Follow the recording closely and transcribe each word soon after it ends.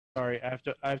Sorry, I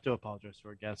have to apologize to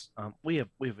our guests. We have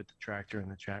a detractor in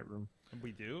the chat room.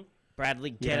 We do? Bradley,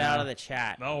 get out of the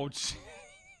chat. No.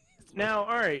 Now,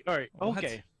 all right, What?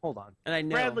 okay, hold on. And I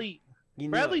know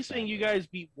Bradley's saying you guys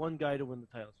beat one guy to win the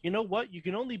titles. You know what? You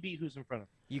can only beat who's in front of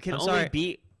you. You can only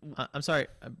beat. I'm sorry,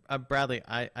 Bradley.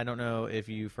 I don't know if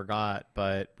you forgot,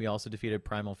 but we also defeated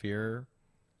Primal Fear.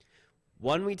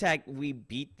 We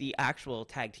beat the actual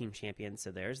tag team champion,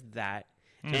 so there's that.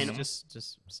 And just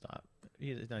stop.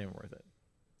 It's not even worth it.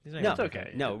 No, it's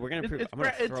okay. No, we're gonna prove. I'm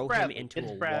gonna throw him into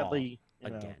a Bradley,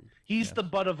 wall again. He's the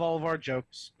butt of all of our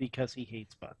jokes because he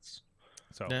hates butts.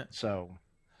 So.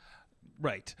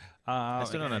 Right. I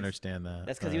still don't understand that.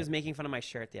 That's because he was making fun of my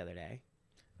shirt the other day.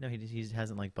 No, he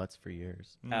hasn't liked butts for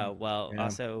years. Oh well. Yeah.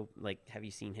 Also, like, have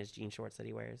you seen his jean shorts that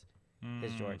he wears?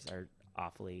 His shorts are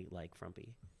awfully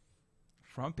frumpy.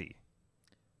 Frumpy.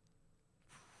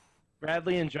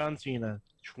 Bradley and John Cena,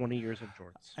 20 years of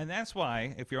jorts. And that's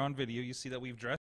why, if you're on video, you see that we've dressed